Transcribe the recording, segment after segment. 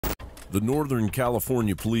The Northern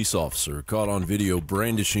California police officer caught on video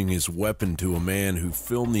brandishing his weapon to a man who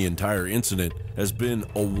filmed the entire incident has been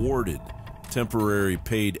awarded temporary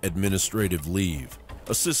paid administrative leave.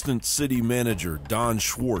 Assistant City Manager Don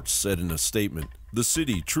Schwartz said in a statement, "The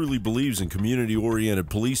city truly believes in community-oriented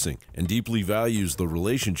policing and deeply values the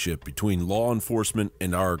relationship between law enforcement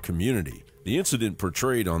and our community. The incident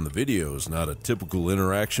portrayed on the video is not a typical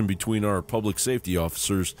interaction between our public safety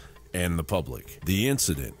officers and the public." The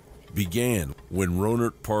incident began when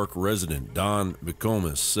Rohnert Park resident Don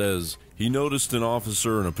McComas says he noticed an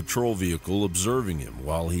officer in a patrol vehicle observing him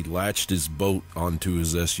while he latched his boat onto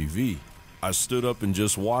his SUV. "I stood up and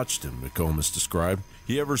just watched him," McComas described.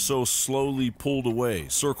 "He ever so slowly pulled away,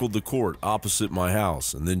 circled the court opposite my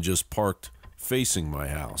house, and then just parked facing my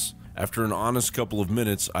house. After an honest couple of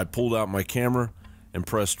minutes, I pulled out my camera and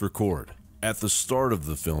pressed record." At the start of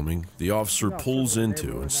the filming, the officer pulls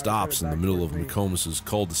into and stops in the middle of McComas's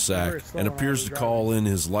cul-de-sac and appears to call in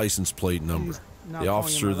his license plate number. The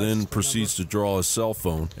officer then proceeds to draw his cell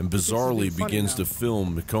phone and bizarrely begins to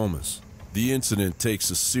film McComas. The incident takes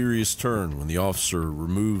a serious turn when the officer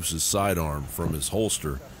removes his sidearm from his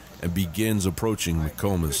holster and begins approaching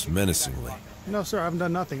McComas menacingly. "No, sir, I haven't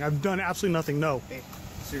done nothing. I've done absolutely nothing. No." Hey,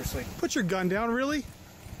 seriously. "Put your gun down, really?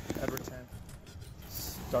 Edward 10.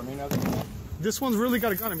 Don't mean nothing. This one's really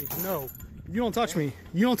got a gun on me. No. You don't touch me.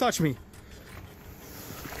 You don't touch me.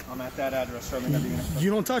 I'm at that address. Show me never gonna.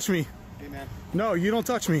 You don't touch me. Hey, man. No, you don't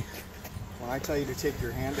touch me. When I tell you to take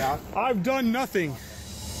your hand out, I've done nothing.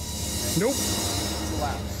 Nope.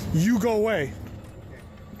 relax. You go away." Okay.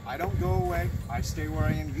 I don't go away. I stay where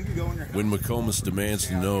I am. You can go in your house. When McComas demands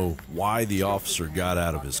to know why the officer got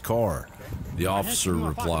out of his car, the officer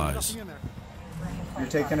replies, You're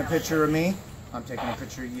taking a picture of me. I'm taking a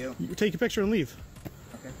picture of you. You take a picture and leave.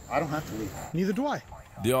 Okay. I don't have to leave. Neither do I.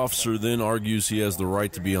 The officer then argues he has the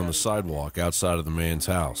right to be on the sidewalk outside of the man's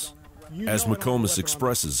house. As McComas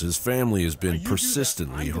expresses, his family has been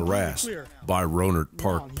persistently harassed by Rohnert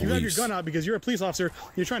Park You have your police. gun out because you're a police officer.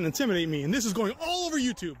 You're trying to intimidate me, and this is going all over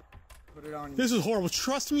YouTube. Put it on. This is horrible.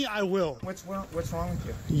 Trust me, I will. What's wrong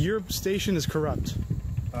with you? Your station is corrupt.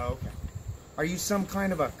 Oh, okay. Are you some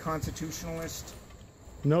kind of a constitutionalist,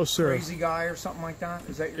 No, sir. crazy guy, or something like that?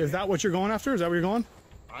 Is that your? Is that what you're going after? Is that where you're going?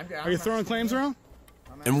 Are you throwing claims around?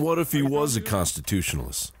 And what if he was a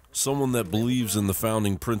constitutionalist? Someone that believes in the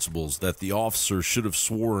founding principles that the officer should have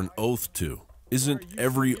sworn an oath to. Isn't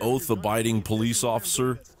every oath-abiding police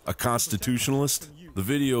officer a constitutionalist? The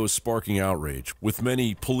video is sparking outrage, with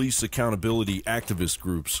many police accountability activist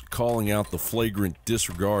groups calling out the flagrant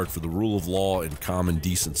disregard for the rule of law and common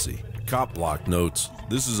decency. Copblock notes,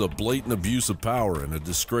 "This is a blatant abuse of power and a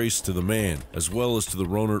disgrace to the man, as well as to the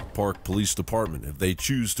Rohnert Park Police Department if they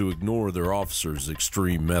choose to ignore their officers'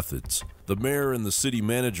 extreme methods." The mayor and the city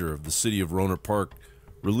manager of the city of Rohnert Park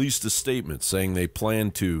released a statement saying they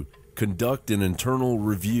plan to conduct an internal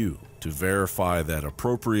review to verify that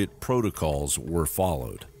appropriate protocols were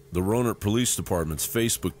followed. The Rohnert Police Department's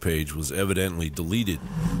Facebook page was evidently deleted.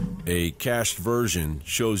 A cached version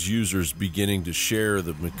shows users beginning to share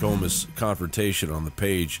the McComas confrontation on the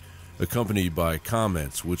page, accompanied by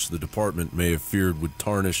comments which the department may have feared would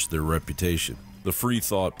tarnish their reputation. The Free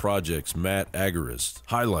Thought Project's Matt Agarist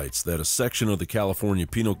highlights that a section of the California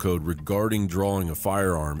Penal Code regarding drawing a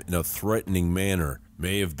firearm in a threatening manner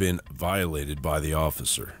may have been violated by the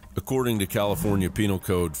officer. According to California Penal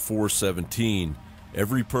Code 417,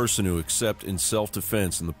 every person who, except in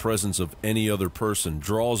self-defense in the presence of any other person,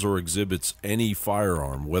 draws or exhibits any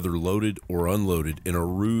firearm, whether loaded or unloaded, in a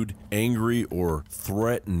rude, angry, or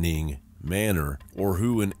threatening manner, or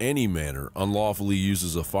who in any manner unlawfully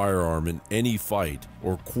uses a firearm in any fight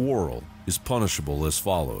or quarrel, is punishable as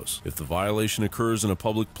follows. If the violation occurs in a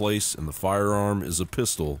public place and the firearm is a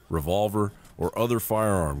pistol, revolver, or other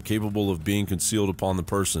firearm capable of being concealed upon the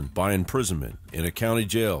person, by imprisonment in a county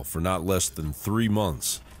jail for not less than 3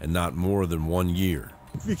 months and not more than 1 year.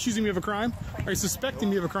 Are you accusing me of a crime? Are you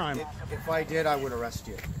suspecting me of a crime? If I did, I would arrest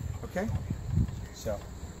you. Okay? So,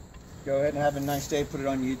 go ahead and have a nice day. Put it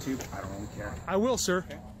on YouTube. I don't really care. I will, sir.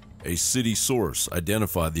 Okay. A city source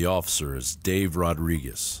identified the officer as Dave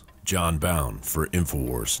Rodriguez. John Bound for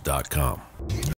Infowars.com.